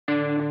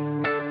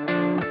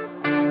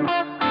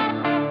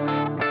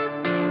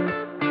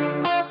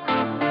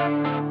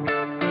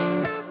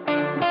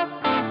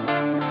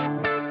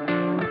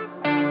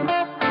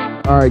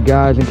Alright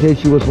guys, in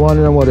case you was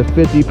wondering what a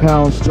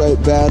 50-pound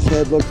striped bass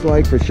head looks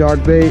like for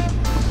shark bait,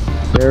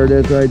 there it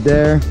is right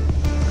there.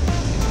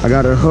 I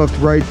got it hooked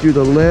right through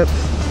the lip.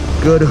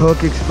 Good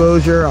hook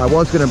exposure. I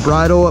was gonna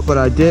bridle it, but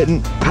I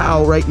didn't.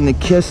 Pow, right in the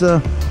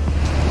kissa.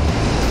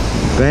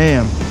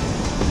 Bam.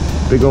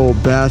 Big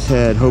old bass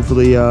head.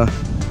 Hopefully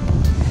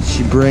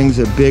she brings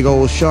a big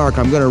old shark.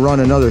 I'm gonna run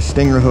another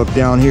stinger hook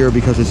down here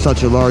because it's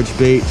such a large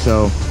bait,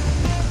 so.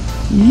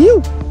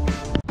 You.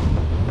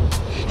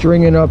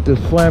 Stringing up this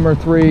Flammer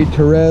 3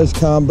 Therese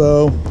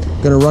combo.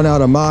 Gonna run out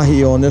of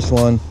mahi on this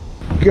one.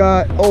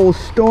 Got old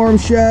Storm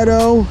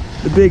Shadow,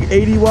 the big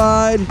 80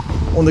 wide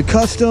on the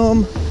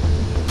custom.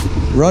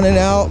 Running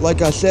out,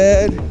 like I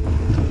said,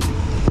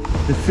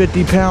 the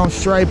 50-pound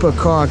striper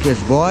carcass,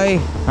 boy.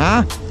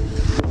 Huh?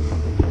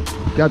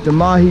 Got the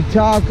Mahi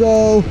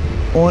Taco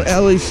on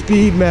Ellie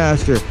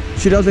Speedmaster.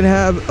 She doesn't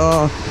have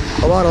a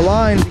lot of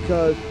line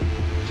because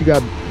she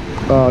got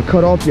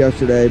cut off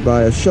yesterday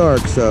by a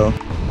shark, so.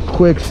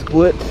 Quick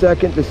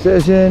split-second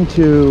decision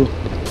to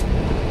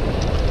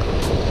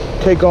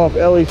take off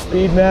Ellie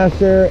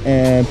Speedmaster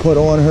and put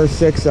on her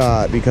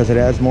 6-aught because it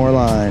has more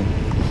line.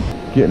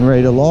 Getting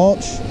ready to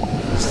launch.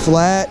 It's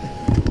flat.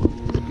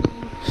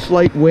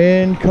 Slight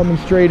wind coming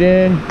straight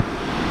in.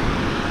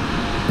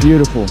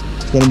 Beautiful.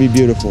 It's gonna be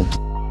beautiful.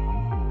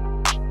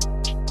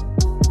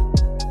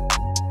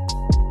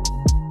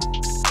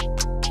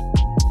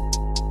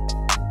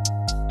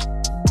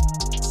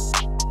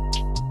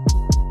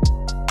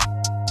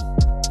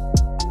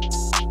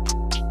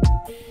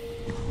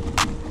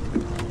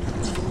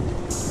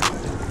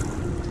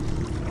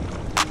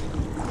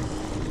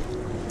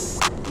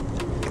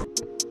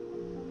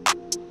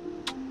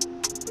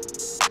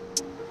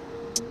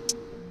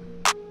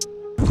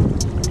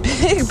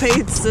 Big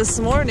baits this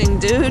morning,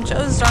 dude.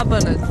 Joe's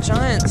dropping a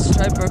giant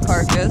striper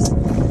carcass,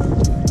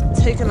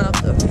 taking up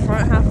the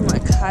front half of my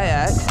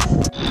kayak.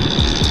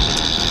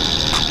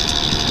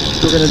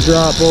 We're gonna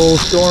drop old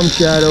Storm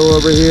Shadow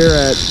over here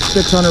at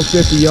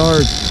 650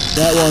 yards.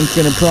 That one's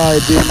gonna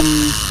probably be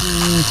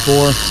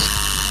 4.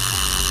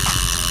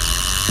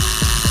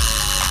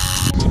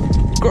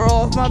 Girl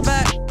off my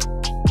back.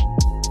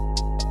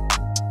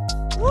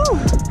 Woo.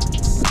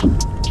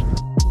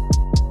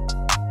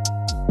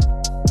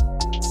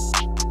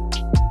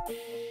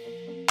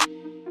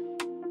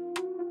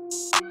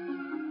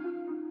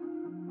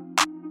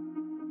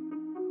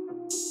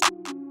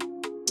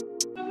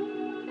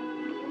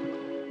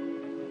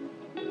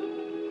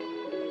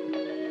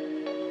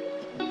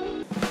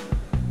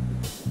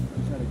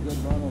 Good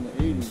run on the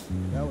 80.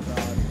 That was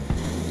odd.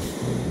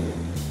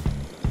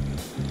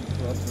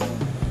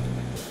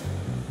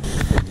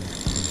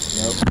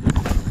 Yep.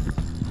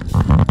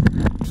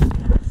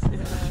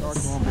 Shark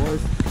on,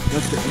 boys.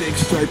 That's the big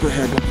striper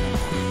head.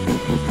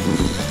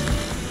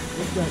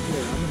 What's that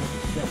there? I'm gonna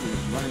check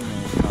this running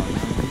man stop.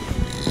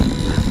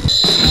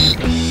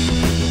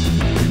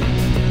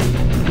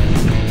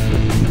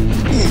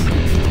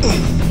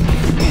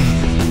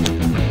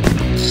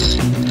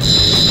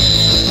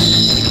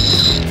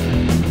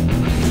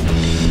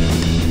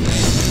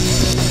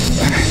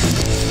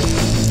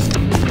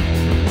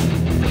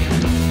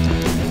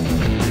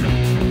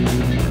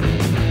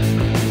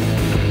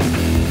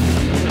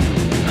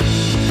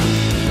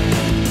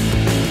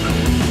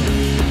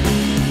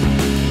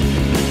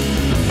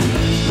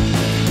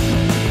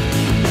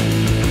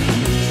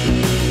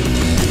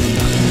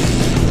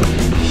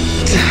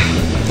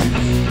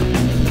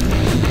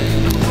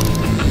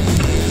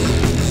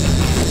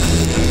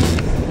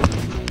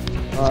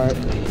 Alright,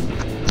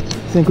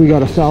 I think we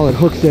got a solid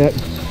hook set.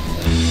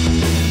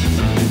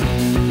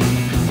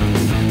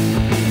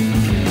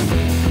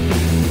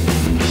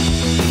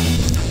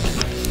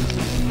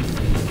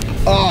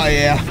 Oh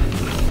yeah,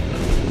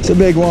 it's a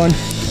big one.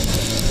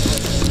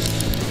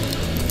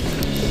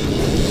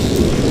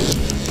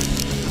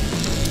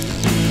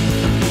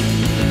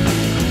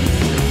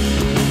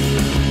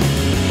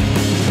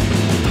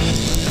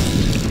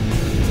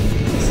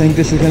 I think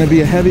this is gonna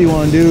be a heavy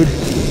one, dude.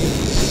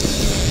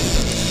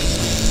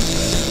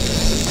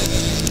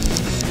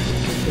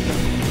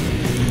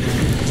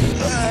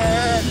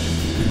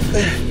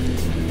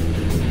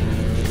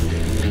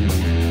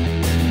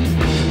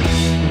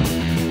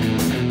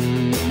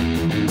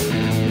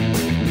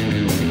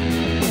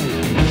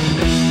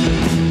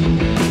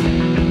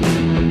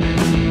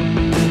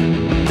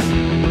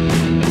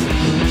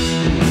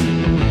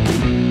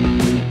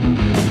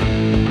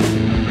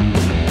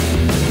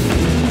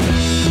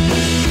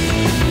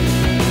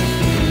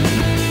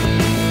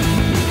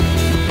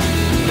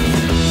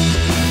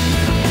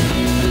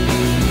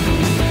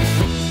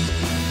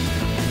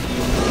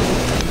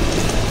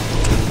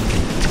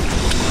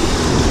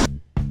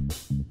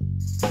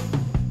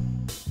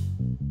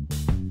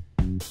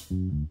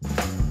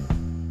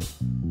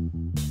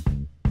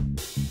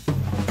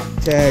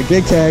 Tag,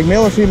 big tag,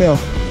 male or female?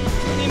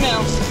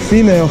 Female.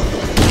 Female.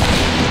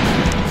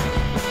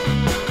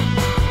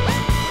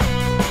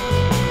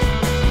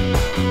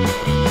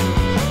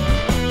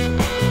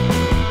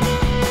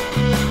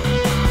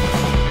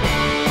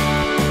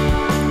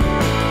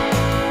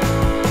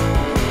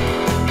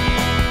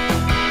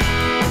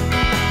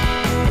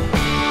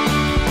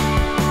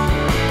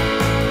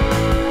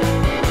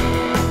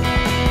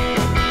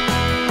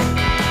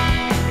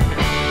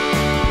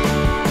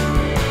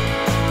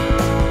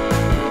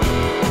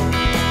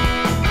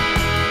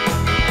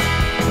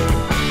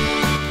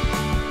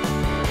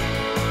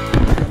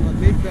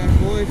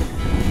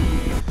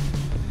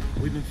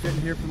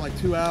 sitting here for like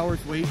 2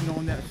 hours waiting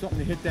on that something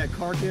to hit that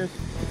carcass.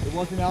 It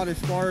wasn't out as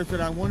far as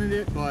that I wanted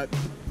it, but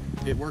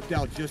it worked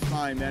out just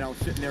fine, man. I was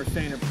sitting there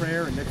saying a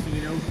prayer, and next thing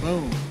you know,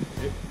 boom.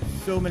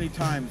 So many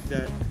times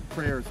that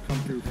prayers come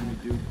through for me,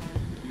 dude.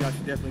 You guys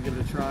should definitely give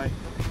it a try.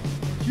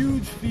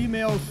 Huge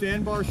female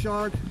sandbar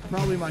shark,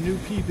 probably my new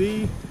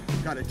PB.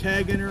 Got a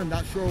tag in her. I'm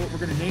not sure what we're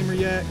gonna name her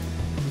yet.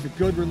 It was a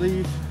good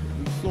release.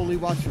 We slowly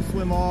watched her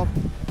swim off.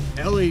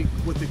 Ellie,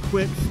 with the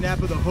quick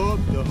snap of the hook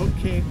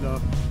came,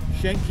 the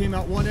shank came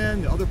out one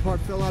end, the other part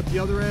fell out the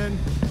other end.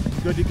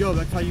 Good to go.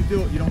 That's how you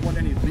do it. You don't want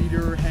any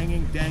leader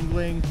hanging,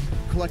 dangling,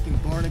 collecting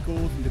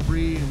barnacles and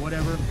debris and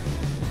whatever.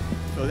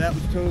 So that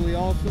was totally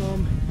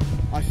awesome.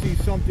 I see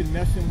something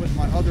messing with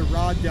my other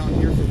rod down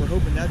here, so we're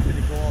hoping that's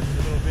gonna go off in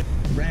a little bit.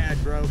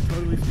 Rad, bro.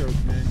 Totally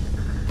stoked, man.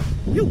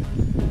 You.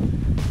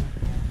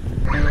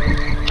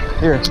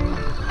 Here.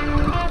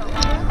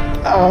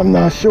 I'm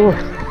not sure,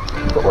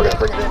 but we're gonna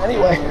bring it in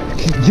anyway.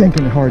 She's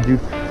yanking it hard, dude.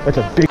 That's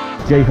a big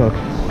J-hook.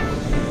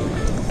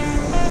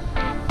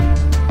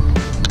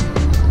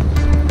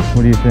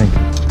 What do you think?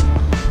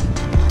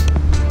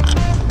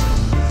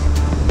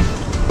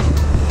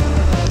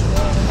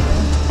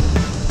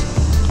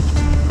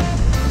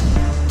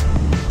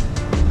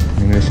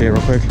 I'm gonna say it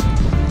real quick. I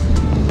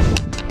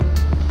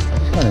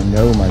just kind of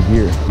know my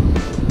gear.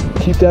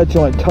 Keep that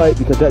joint tight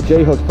because that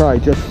J-hook's probably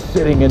just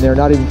sitting in there,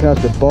 not even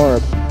past the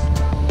barb.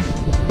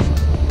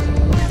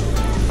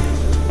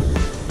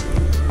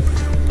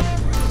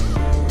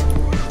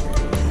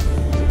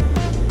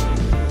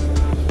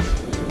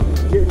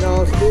 Getting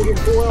spooking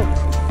foil?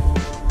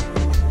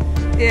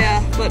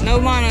 Yeah, but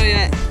no mono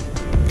yet.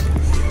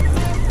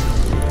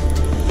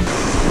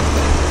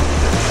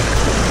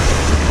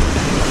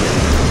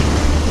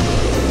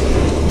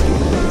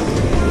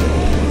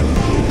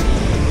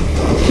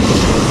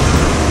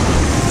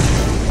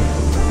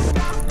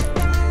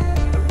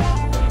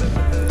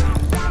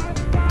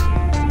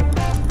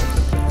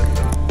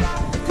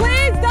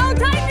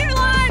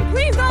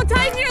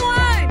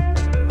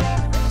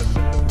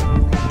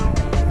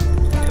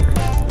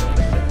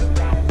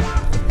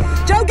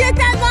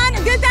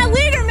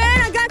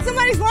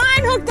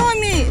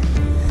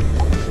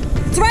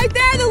 Right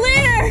there, the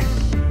leader!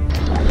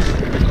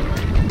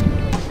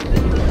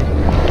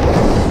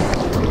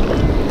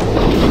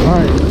 All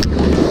right.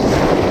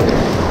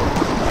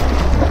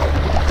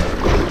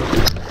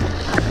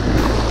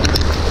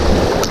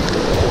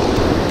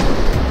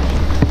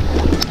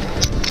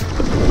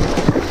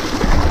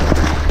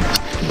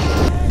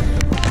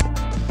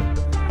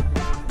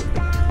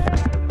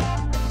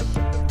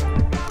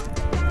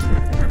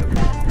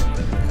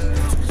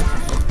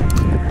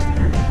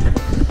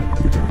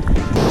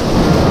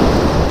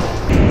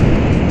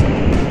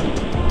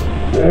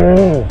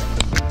 Oh,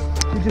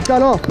 he just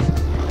got off.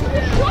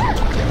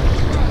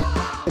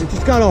 It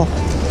just got off.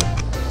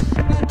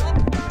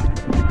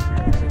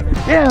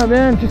 Yeah,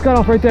 man, just got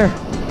off right there.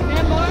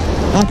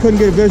 I couldn't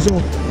get a visual.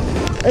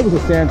 It was a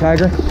sand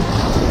tiger.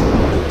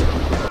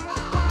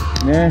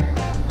 Man.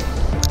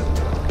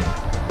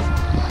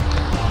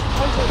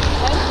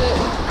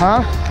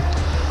 Huh?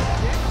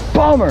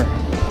 Bummer.